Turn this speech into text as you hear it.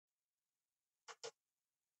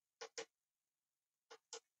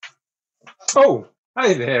Oh,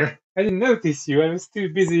 hi there. I didn't notice you. I was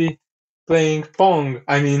too busy playing Pong.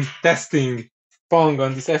 I mean, testing Pong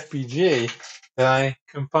on this FPGA that I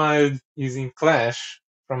compiled using Clash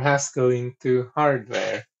from Haskell into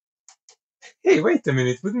hardware. Hey, wait a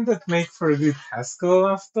minute. Wouldn't that make for a good Haskell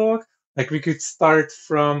Love talk? Like, we could start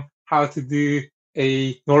from how to do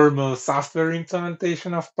a normal software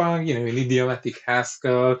implementation of Pong, in idiomatic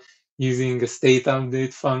Haskell, using a state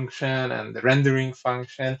update function and the rendering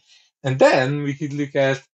function. And then we could look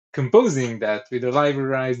at composing that with a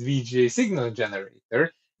librarized VGA signal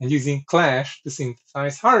generator and using Clash to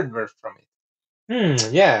synthesize hardware from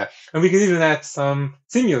it. Yeah, and we could even add some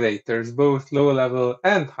simulators, both low level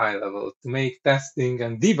and high level, to make testing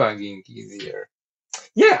and debugging easier.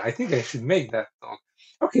 Yeah, I think I should make that talk.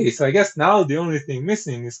 Okay, so I guess now the only thing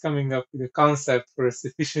missing is coming up with a concept for a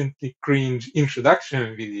sufficiently cringe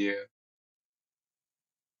introduction video.